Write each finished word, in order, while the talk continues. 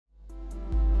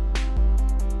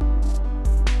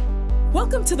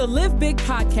Welcome to the Live Big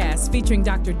podcast featuring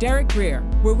Dr. Derek Grier,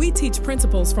 where we teach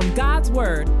principles from God's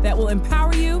Word that will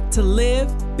empower you to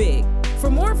live big. For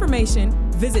more information,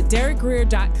 visit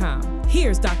derekgrier.com.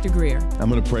 Here's Dr. Grier. I'm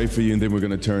going to pray for you, and then we're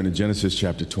going to turn to Genesis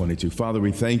chapter 22. Father,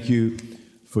 we thank you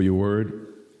for your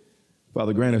word.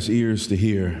 Father, grant us ears to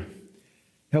hear.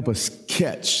 Help us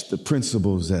catch the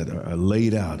principles that are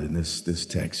laid out in this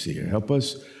text here. Help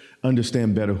us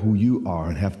understand better who you are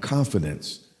and have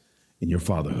confidence in your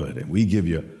fatherhood. And we give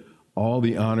you all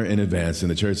the honor in advance. And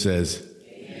the church says,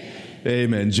 Amen.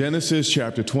 Amen. Genesis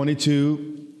chapter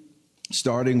 22,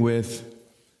 starting with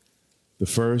the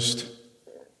first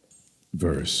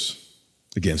verse.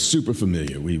 Again, super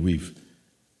familiar. We've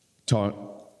taught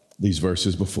these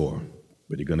verses before,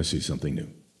 but you're going to see something new.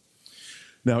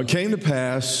 Now, it came to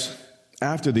pass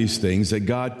after these things that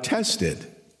God tested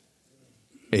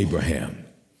Abraham.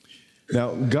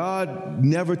 Now, God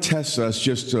never tests us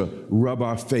just to rub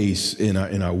our face in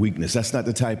our weakness. That's not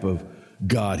the type of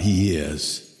God he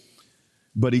is.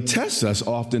 But he tests us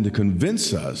often to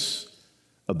convince us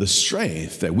of the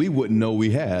strength that we wouldn't know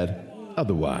we had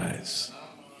otherwise.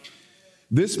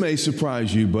 This may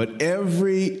surprise you, but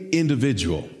every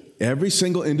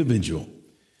single individual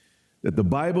that the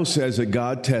Bible says that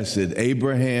God tested,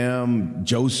 Abraham,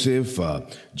 Joseph,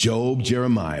 Job,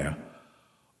 Jeremiah,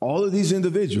 all of these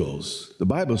individuals, the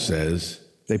Bible says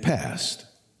they passed.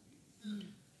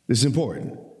 This is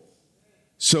important.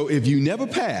 So if you never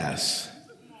pass,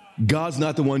 God's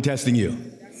not the one testing you.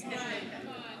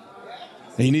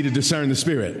 And you need to discern the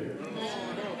Spirit.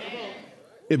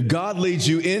 If God leads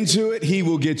you into it, he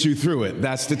will get you through it.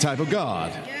 That's the type of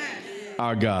God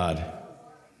our God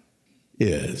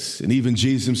is. And even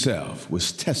Jesus himself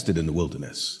was tested in the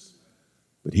wilderness,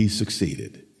 but he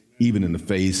succeeded, even in the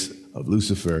face of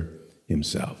Lucifer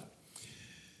himself.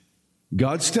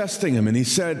 God's testing him, and he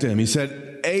said to him,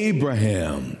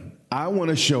 Abraham, I want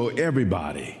to show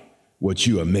everybody what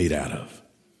you are made out of.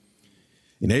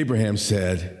 And Abraham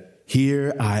said,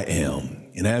 here I am.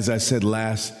 And as I said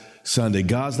last Sunday,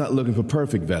 God's not looking for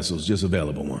perfect vessels, just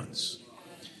available ones.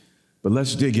 But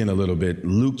let's dig in a little bit.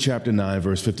 Luke chapter 9,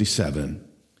 verse 57.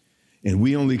 And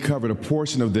we only covered a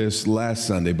portion of this last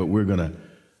Sunday, but we're going to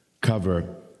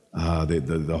cover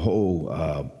the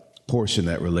whole portion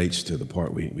that relates to the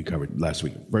part we covered last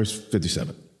week. Verse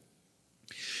 57.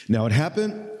 Now it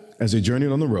happened as they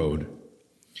journeyed on the road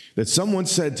that someone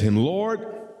said to him, Lord,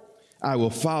 I will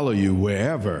follow you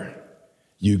wherever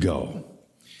you go.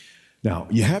 Now,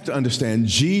 you have to understand,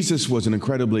 Jesus was an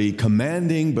incredibly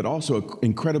commanding, but also an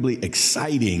incredibly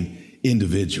exciting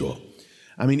individual.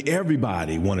 I mean,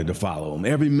 everybody wanted to follow him.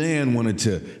 Every man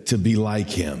wanted to be like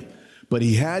him. But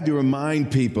he had to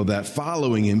remind people that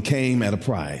following him came at a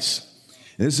price.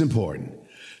 And this is important.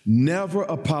 Never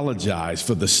apologize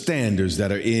for the standards that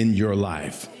are in your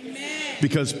life. Amen.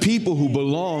 Because people who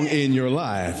belong in your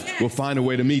life will find a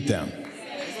way to meet them.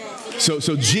 So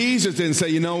Jesus didn't say,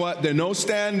 you know what, there are no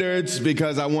standards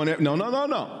because I want it.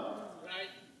 No.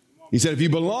 He said, if you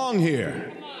belong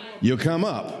here, you'll come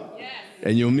up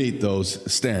and you'll meet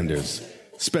those standards,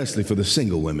 especially for the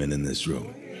single women in this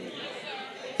room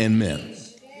and men.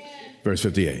 Verse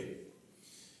 58.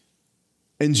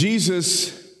 And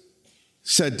Jesus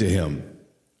said to him,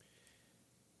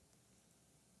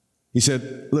 he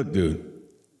said, look, dude,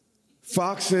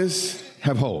 foxes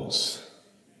have holes.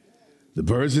 The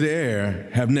birds of the air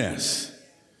have nests,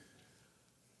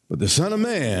 but the Son of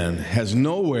Man has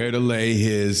nowhere to lay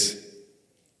his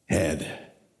head.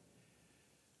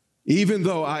 Even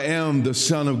though I am the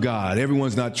Son of God,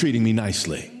 everyone's not treating me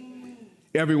nicely.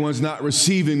 Everyone's not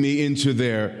receiving me into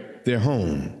their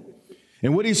home.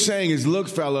 And what he's saying is, look,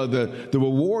 fella, the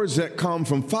rewards that come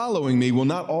from following me will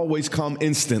not always come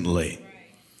instantly.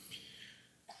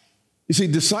 You see,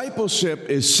 discipleship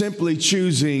is simply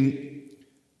choosing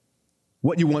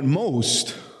what you want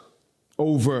most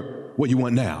over what you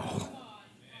want now.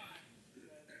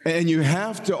 And you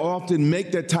have to often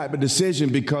make that type of decision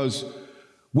because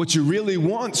what you really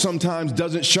want sometimes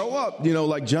doesn't show up,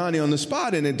 like Johnny on the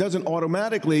spot, and it doesn't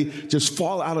automatically just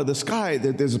fall out of the sky.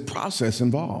 There's a process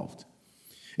involved.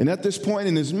 And at this point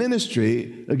in his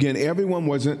ministry, again, everyone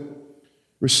wasn't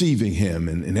receiving him,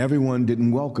 and everyone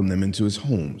didn't welcome them into his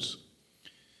homes.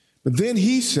 But then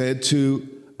he said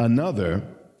to another.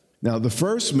 Now, the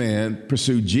first man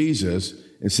pursued Jesus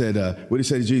and said, what did he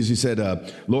say to Jesus? He said,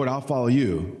 Lord, I'll follow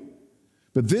you.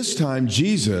 But this time,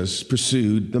 Jesus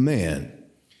pursued the man.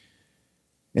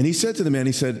 And he said to the man,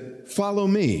 he said, follow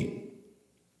me.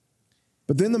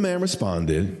 But then the man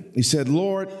responded, he said,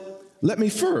 Lord, let me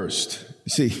first. You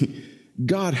see,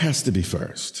 God has to be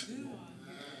first.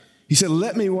 He said,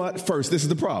 let me what? First. This is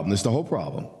the problem. This is the whole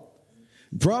problem.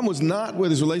 The problem was not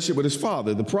with his relationship with his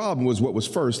father. The problem was what was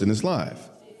first in his life.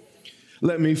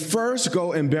 Let me first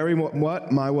go and bury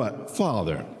my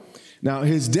father. Now,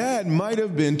 his dad might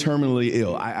have been terminally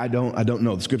ill. I don't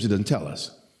know. The scripture doesn't tell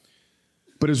us.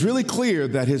 But it's really clear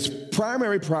that his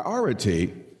primary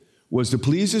priority was to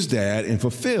please his dad and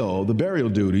fulfill the burial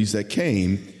duties that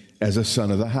came as a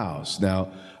son of the house.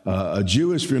 Now, a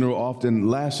Jewish funeral often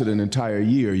lasted an entire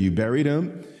year. You buried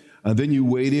him, then you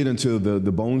waited until the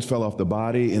bones fell off the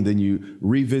body, and then you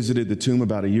revisited the tomb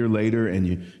about a year later, and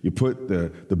you put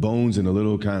the bones in a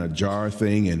little kind of jar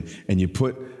thing, and you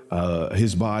put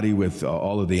his body with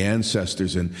all of the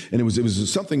ancestors, and it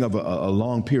was something of a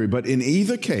long period. But in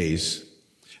either case,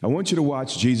 I want you to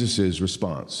watch Jesus'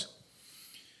 response.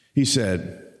 He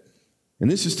said,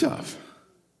 and this is tough,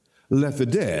 let the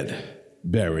dead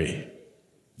bury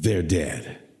their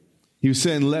dead. He was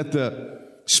saying, let the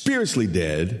spiritually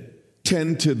dead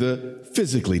tend to the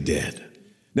physically dead.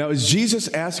 Now, is Jesus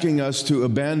asking us to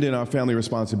abandon our family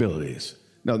responsibilities?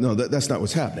 No, that's not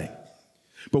what's happening.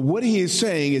 But what he is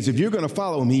saying is if you're going to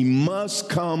follow him, he must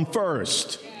come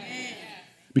first.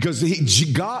 Because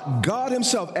God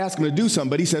himself asked him to do something,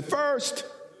 but he said first.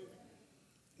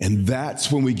 And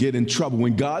that's when we get in trouble.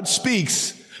 When God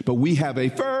speaks, but we have a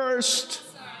first,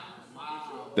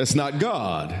 that's not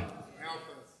God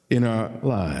in our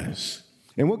lives.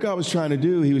 And what God was trying to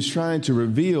do, he was trying to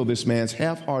reveal this man's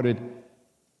half-hearted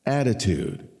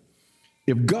attitude.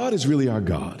 If God is really our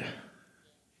God,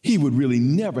 he would really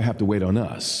never have to wait on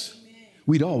us.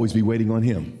 We'd always be waiting on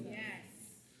him.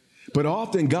 But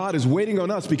often God is waiting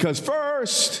on us because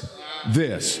first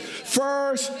this,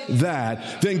 first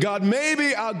that, then God,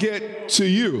 maybe I'll get to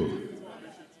you.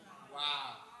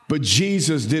 But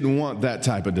Jesus didn't want that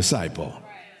type of disciple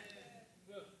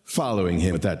following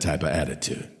him with that type of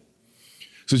attitude.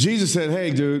 So Jesus said,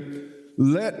 hey, dude,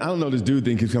 I don't know, this dude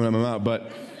thing keeps coming out of my mouth,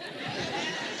 but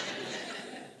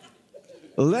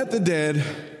let the dead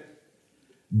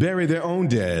bury their own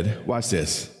dead. Watch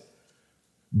this.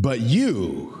 But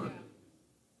you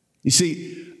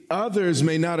see, others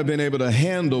may not have been able to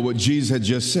handle what Jesus had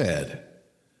just said,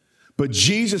 but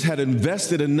Jesus had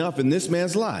invested enough in this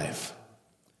man's life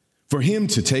for him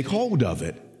to take hold of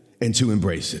it and to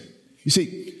embrace it. You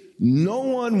see, no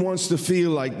one wants to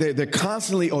feel like they're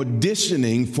constantly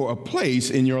auditioning for a place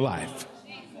in your life,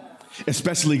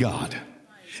 especially God.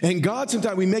 And God,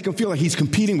 sometimes we make him feel like he's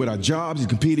competing with our jobs, he's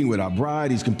competing with our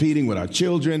bride, he's competing with our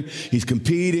children, he's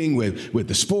competing with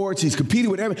the sports, he's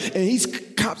competing with everything, and he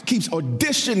keeps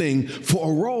auditioning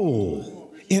for a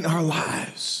role in our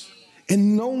lives.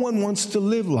 And no one wants to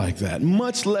live like that,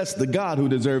 much less the God who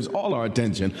deserves all our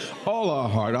attention, all our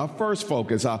heart, our first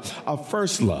focus, our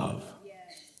first love.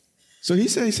 So he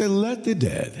said, let the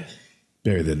dead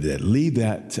bury the dead, leave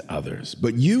that to others.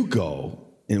 But you go,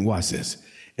 and watch this,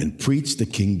 and preach the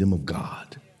kingdom of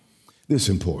God. This is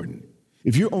important.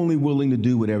 If you're only willing to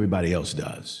do what everybody else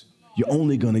does, you're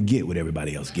only going to get what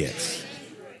everybody else gets.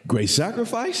 Great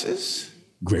sacrifices,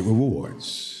 great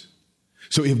rewards.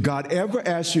 So if God ever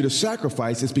asks you to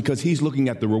sacrifice, it's because he's looking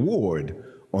at the reward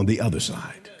on the other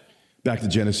side. Back to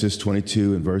Genesis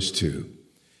 22 and verse 2.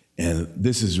 And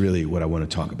this is really what I want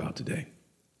to talk about today.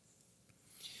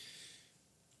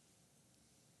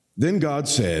 Then God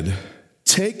said,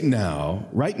 take now,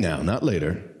 right now, not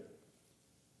later,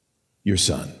 your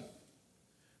son.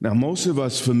 Now, most of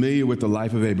us familiar with the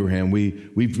life of Abraham,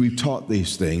 we've taught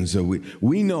these things. So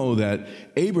we know that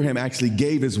Abraham actually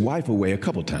gave his wife away a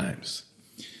couple times.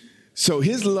 So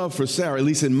his love for Sarah, at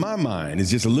least in my mind, is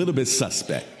just a little bit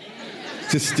suspect.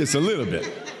 Just a little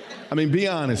bit. I mean, be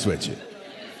honest with you.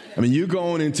 I mean, you're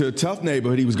going into a tough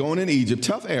neighborhood. He was going in Egypt,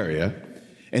 tough area.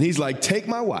 And he's like, take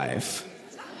my wife.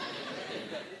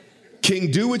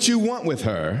 King, do what you want with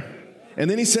her. And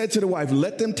then he said to the wife,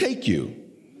 let them take you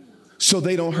so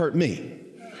they don't hurt me.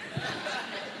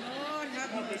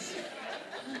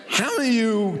 How many of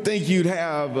you think you'd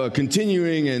have a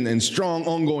continuing and strong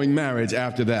ongoing marriage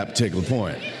after that particular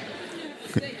point?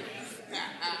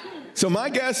 So my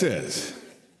guess is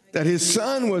that his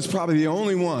son was probably the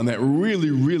only one that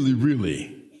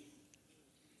really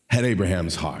had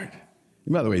Abraham's heart.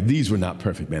 And by the way, these were not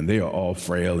perfect men. They are all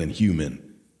frail and human.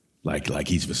 Like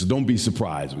each of us. So don't be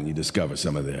surprised when you discover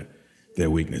some of their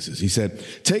weaknesses. He said,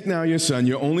 take now your son,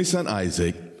 your only son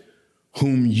Isaac,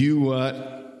 whom you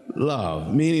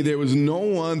love. Meaning there was no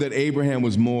one that Abraham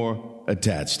was more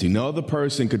attached to. No other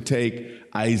person could take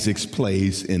Isaac's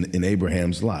place in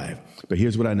Abraham's life. But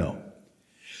here's what I know.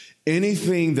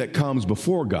 Anything that comes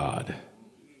before God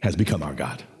has become our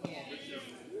God.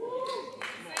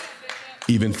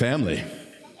 Even family.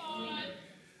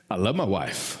 I love my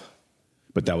wife.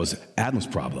 But that was Adam's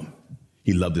problem.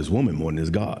 He loved his woman more than his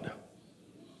God.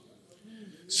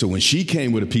 So when she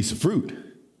came with a piece of fruit,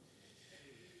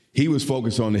 he was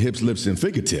focused on the hips, lips, and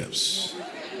fingertips.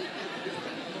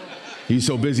 He's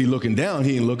so busy looking down,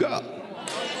 he didn't look up.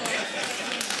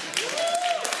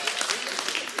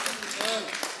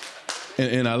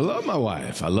 And I love my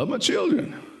wife. I love my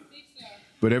children.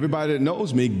 But everybody that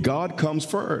knows me, God comes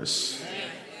first.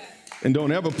 And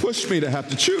don't ever push me to have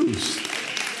to choose.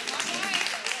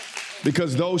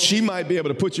 Because though she might be able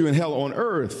to put you in hell on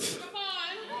earth,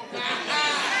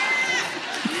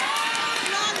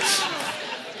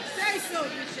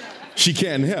 she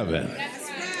can't in heaven.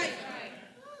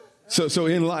 So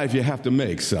in life, you have to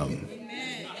make some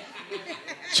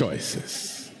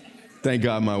choices. Thank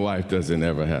God my wife doesn't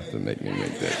ever have to make me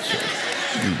make that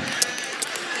choice.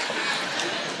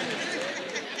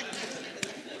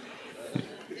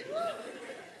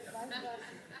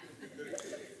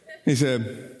 He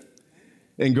said,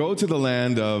 and go to the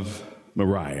land of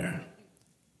Moriah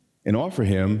and offer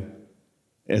him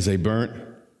as a burnt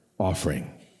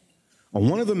offering on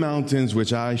one of the mountains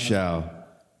which I shall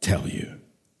tell you.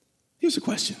 Here's a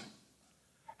question.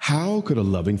 How could a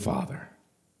loving father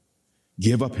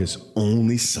give up his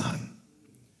only son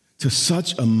to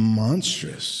such a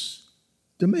monstrous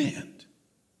demand?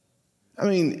 I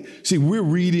mean, see, we're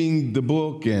reading the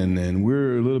book and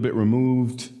we're a little bit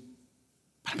removed.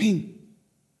 I mean,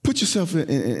 put yourself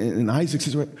in Isaac's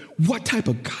situation. What type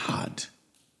of God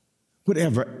would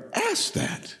ever ask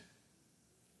that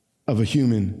of a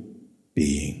human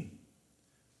being?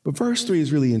 But verse 3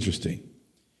 is really interesting.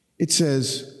 It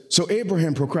says, so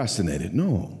Abraham procrastinated.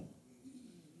 No.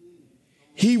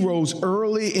 He rose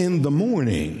early in the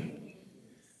morning.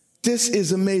 This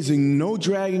is amazing. No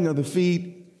dragging of the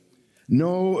feet,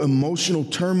 no emotional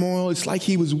turmoil. It's like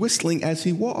he was whistling as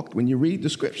he walked when you read the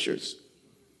scriptures.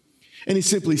 And he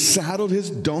simply saddled his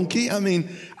donkey. I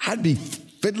mean, I'd be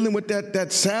fiddling with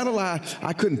that saddle.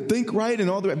 I couldn't think right and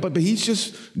all that. But he's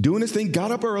just doing his thing,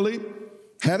 got up early,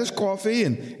 had his coffee,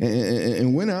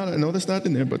 and went out. I know that's not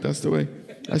in there, but that's the way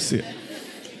I see it.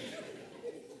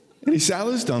 And he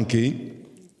saddled his donkey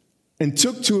and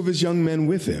took 2 of his young men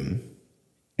with him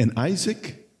and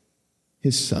Isaac,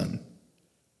 his son.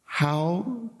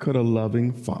 How could a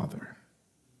loving father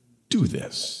do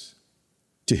this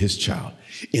to his child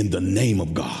in the name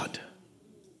of God?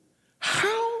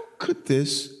 How could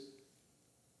this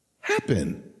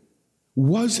happen?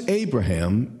 Was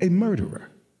Abraham a murderer?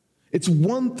 It's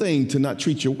one thing to not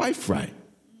treat your wife right,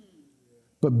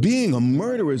 but being a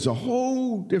murderer is a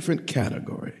whole different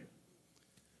category.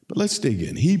 But let's dig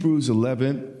in. Hebrews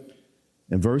 11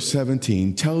 and verse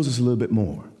 17 tells us a little bit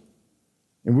more.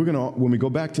 And when we go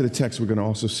back to the text, we're going to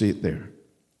also see it there.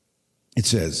 It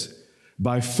says,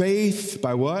 by faith,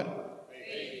 by what?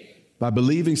 Faith. By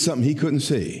believing something he couldn't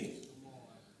see.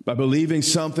 By believing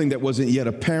something that wasn't yet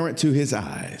apparent to his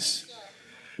eyes.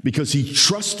 Because he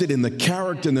trusted in the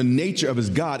character and the nature of his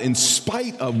God in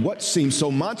spite of what seems so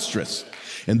monstrous.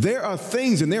 And there are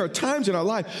things and there are times in our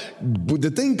life, the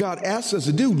thing God asks us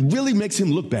to do really makes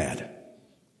him look bad.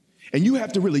 And you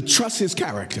have to really trust his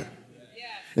character.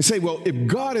 And say, well, if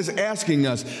God is asking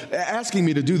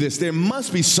me to do this, there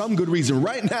must be some good reason.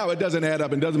 Right now, it doesn't add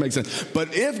up and doesn't make sense.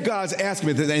 But if God's asking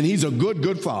me this, and he's a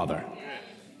good father,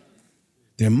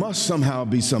 there must somehow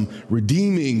be some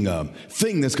redeeming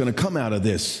thing that's going to come out of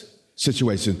this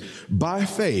situation by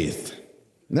faith.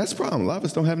 And that's the problem. A lot of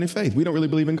us don't have any faith. We don't really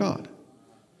believe in God.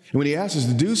 And when he asks us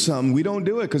to do something, we don't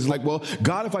do it because it's like, well,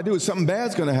 God, if I do it, something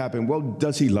bad's going to happen. Well,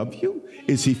 does he love you?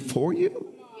 Is he for you?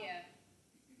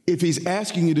 If he's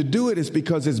asking you to do it, it's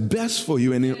because it's best for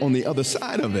you. And on the other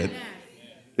side of it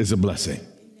is a blessing.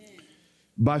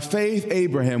 By faith,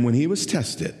 Abraham, when he was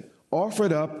tested,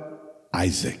 offered up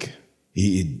Isaac.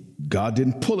 God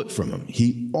didn't pull it from him.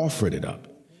 He offered it up.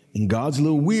 And God's a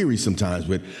little weary sometimes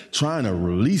with trying to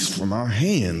release from our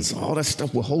hands all that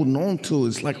stuff we're holding on to.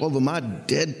 It's like over my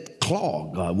dead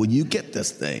claw, God, will you get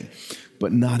this thing?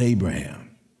 But not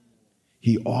Abraham.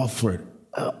 He offered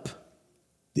up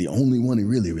the only one he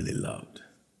really, really loved,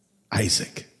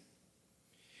 Isaac.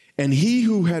 And he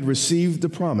who had received the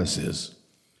promises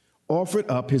offered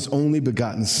up his only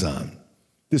begotten son.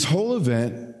 This whole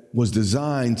event was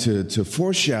designed to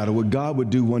foreshadow what God would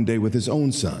do one day with his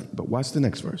own son. But watch the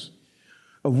next verse.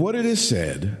 Of what it is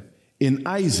said, in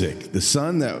Isaac, the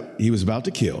son that he was about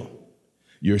to kill,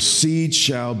 your seed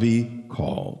shall be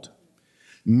called.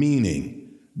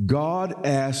 Meaning, God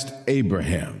asked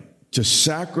Abraham to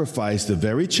sacrifice the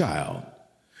very child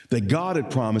that God had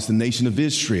promised the nation of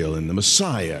Israel and the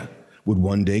Messiah would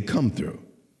one day come through.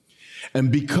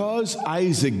 And because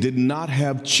Isaac did not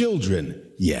have children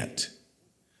yet,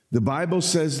 The Bible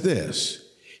says this,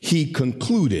 he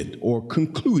concluded or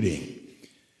concluding.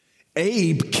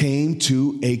 Abe came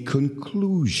to a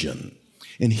conclusion.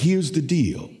 And here's the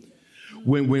deal.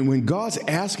 When God's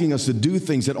asking us to do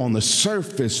things that on the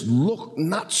surface look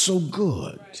not so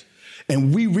good,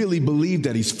 and we really believe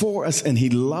that he's for us and he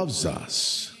loves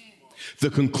us, the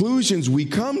conclusions we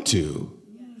come to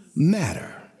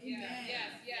matter.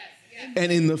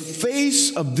 And in the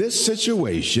face of this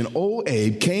situation, old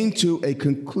Abe came to a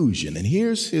conclusion. And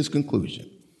here's his conclusion.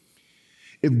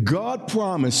 If God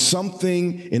promised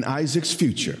something in Isaac's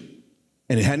future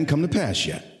and it hadn't come to pass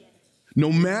yet,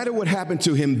 no matter what happened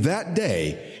to him that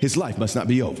day, his life must not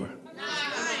be over.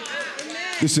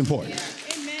 This is important.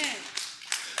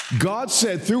 God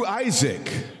said through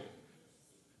Isaac,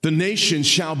 the nation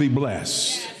shall be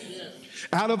blessed.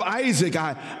 Out of Isaac,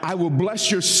 I will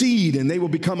bless your seed and they will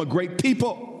become a great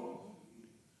people.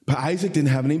 But Isaac didn't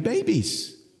have any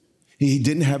babies. He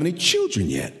didn't have any children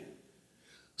yet.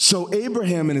 So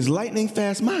Abraham, in his lightning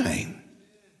fast mind,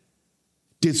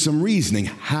 did some reasoning.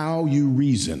 How you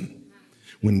reason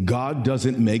when God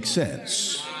doesn't make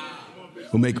sense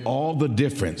will make all the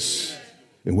difference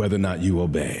in whether or not you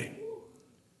obey.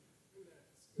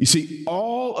 You see,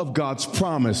 all of God's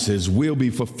promises will be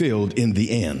fulfilled in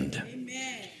the end.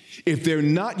 If they're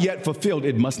not yet fulfilled,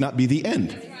 it must not be the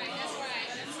end.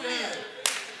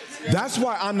 That's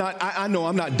why I know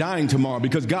I'm not dying tomorrow,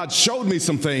 because God showed me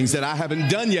some things that I haven't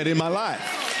done yet in my life.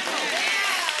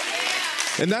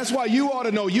 And that's why you ought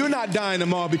to know you're not dying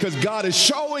tomorrow, because God is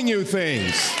showing you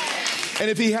things. And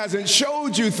if he hasn't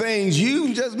showed you things,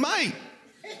 you just might.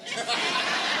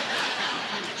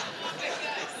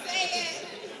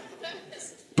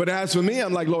 But as for me,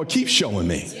 I'm like, Lord, keep showing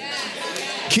me.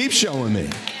 Keep showing me.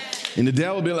 And the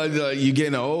devil be like, you're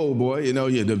getting old, boy. You know,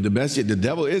 the best yet, the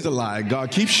devil is a lie.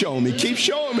 God, keep showing me. Keep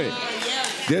showing me.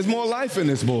 There's more life in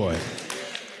this boy.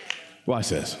 Watch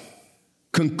this.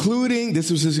 Concluding, this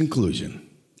was his conclusion.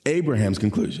 Abraham's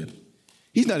conclusion.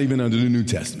 He's not even under the New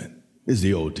Testament. This is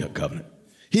the Old Covenant.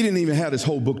 He didn't even have this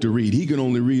whole book to read. He could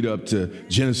only read up to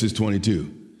Genesis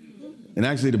 22. And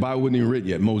actually, the Bible wasn't even written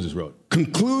yet. Moses wrote.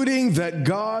 Concluding that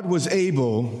God was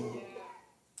able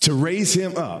to raise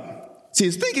him up. See,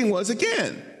 his thinking was,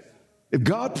 again, if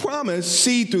God promised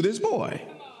seed through this boy,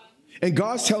 and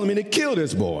God's telling me to kill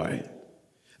this boy,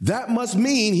 that must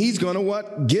mean he's going to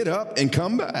what? Get up and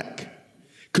come back.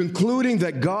 Concluding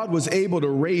that God was able to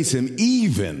raise him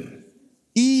even,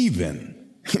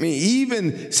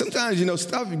 sometimes, you know,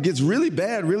 stuff gets really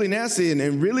bad, really nasty,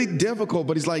 and really difficult,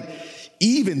 but he's like,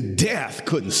 even death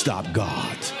couldn't stop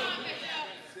God.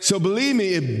 So believe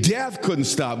me, if death couldn't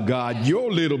stop God,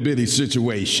 your little bitty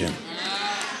situation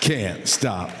can't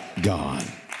stop God.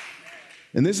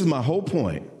 And this is my whole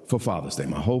point for Father's Day,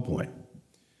 my whole point.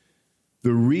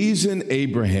 The reason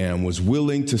Abraham was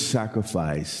willing to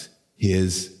sacrifice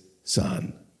his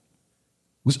son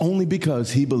was only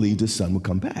because he believed his son would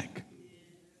come back.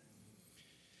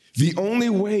 The only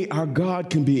way our God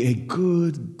can be a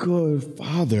good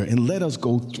father and let us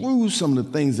go through some of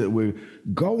the things that we're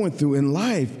going through in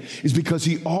life is because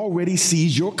he already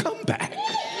sees your comeback.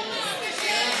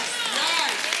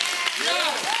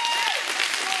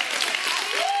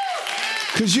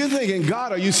 Because you're thinking,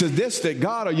 God, are you sadistic?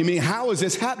 God, are you mean, how is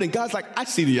this happening? God's like, I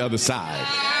see the other side.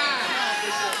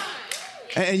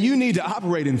 And you need to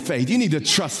operate in faith. You need to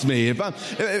trust me. If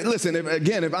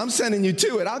I'm sending you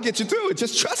to it, I'll get you through it.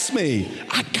 Just trust me.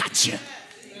 I got you.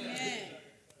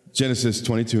 Genesis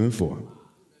 22:4.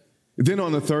 Then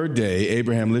on the third day,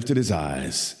 Abraham lifted his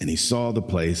eyes and he saw the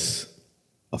place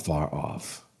afar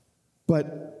off.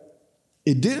 But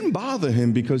it didn't bother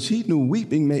him because he knew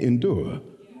weeping may endure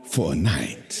for a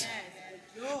night.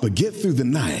 But get through the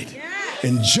night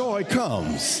and joy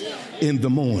comes in the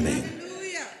morning.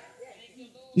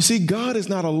 You see, God is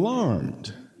not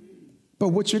alarmed by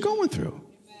what you're going through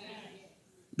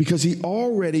because he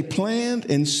already planned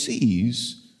and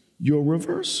sees your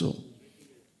reversal.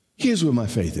 Here's where my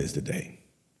faith is today.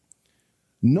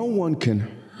 No one can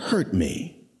hurt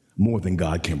me more than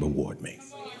God can reward me.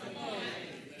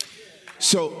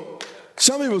 So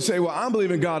some people say, well, I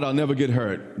believe in God, I'll never get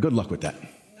hurt. Good luck with that.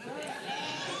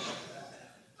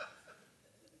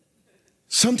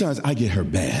 Sometimes I get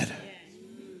hurt bad.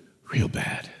 Real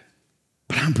bad.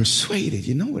 But I'm persuaded,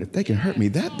 you know what, if they can hurt me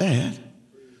that bad,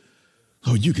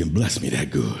 oh, you can bless me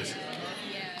that good.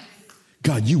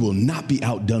 God, you will not be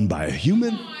outdone by a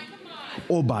human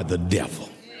or by the devil.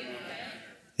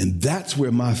 And that's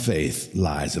where my faith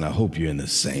lies, and I hope you're in the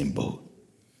same boat.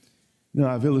 You know,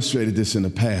 I've illustrated this in the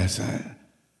past.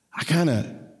 I kind of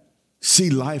see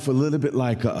life a little bit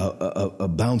like a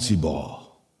bouncy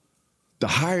ball. the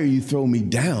higher you throw me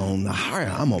down, the higher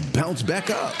I'm going to bounce back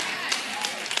up.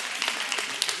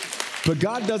 But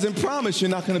God doesn't promise you're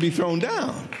not going to be thrown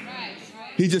down.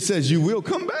 He just says you will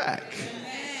come back.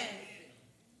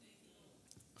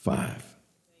 5.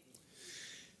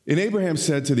 And Abraham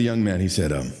said to the young man, he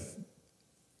said,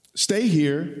 stay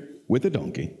here with the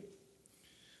donkey.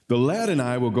 The lad and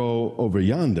I will go over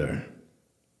yonder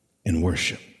and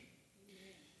worship.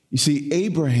 You see,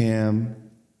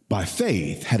 Abraham, by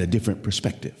faith, had a different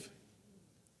perspective.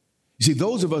 You see,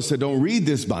 those of us that don't read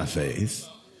this by faith,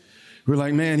 we're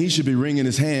like, man, he should be wringing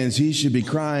his hands. He should be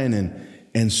crying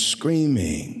and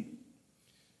screaming.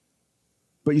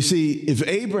 But you see, if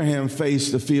Abraham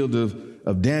faced a field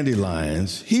of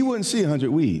dandelions, he wouldn't see 100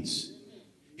 weeds.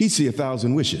 He'd see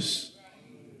 1,000 wishes.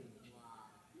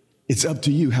 It's up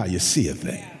to you how you see a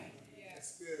thing.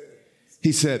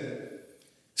 He said,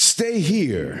 stay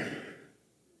here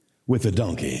with the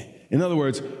donkey. In other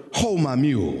words, hold my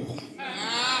mule.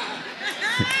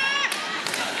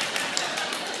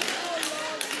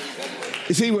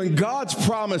 You see, when God's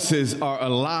promises are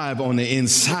alive on the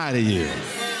inside of you,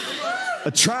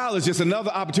 a trial is just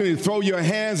another opportunity to throw your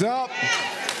hands up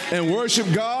and worship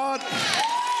God.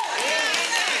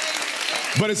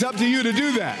 But it's up to you to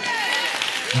do that.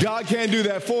 God can't do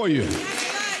that for you.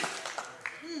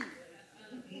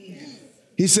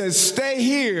 He says, stay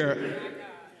here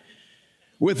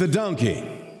with the donkey,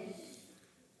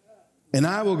 and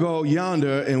I will go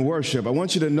yonder and worship. I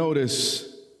want you to notice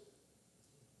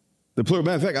the plural.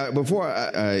 Matter of fact, before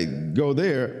I go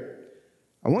there,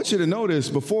 I want you to notice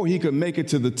before he could make it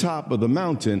to the top of the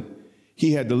mountain,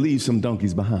 he had to leave some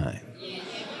donkeys behind.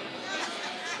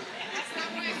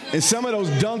 And some of those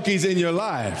donkeys in your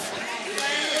life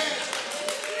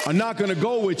are not going to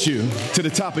go with you to the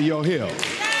top of your hill.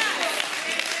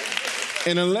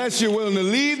 And unless you're willing to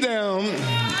leave them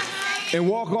and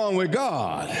walk on with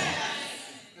God,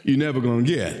 you're never going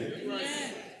to get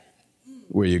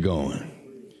where you're going.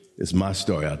 It's my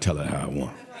story. I'll tell it how I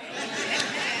want.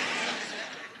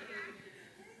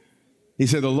 He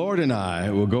said, the Lord and I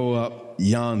will go up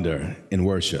yonder and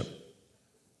worship.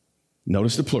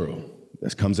 Notice the plural.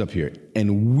 That comes up here.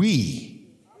 And we.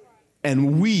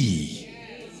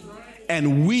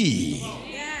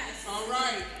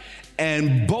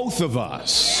 And both of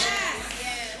us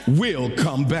will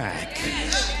come back.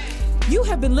 You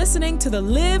have been listening to the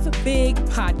Live Big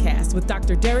podcast with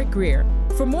Dr. Derek Grier.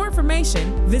 For more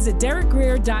information, visit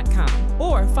DerekGrier.com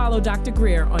or follow Dr.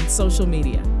 Grier on social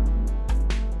media.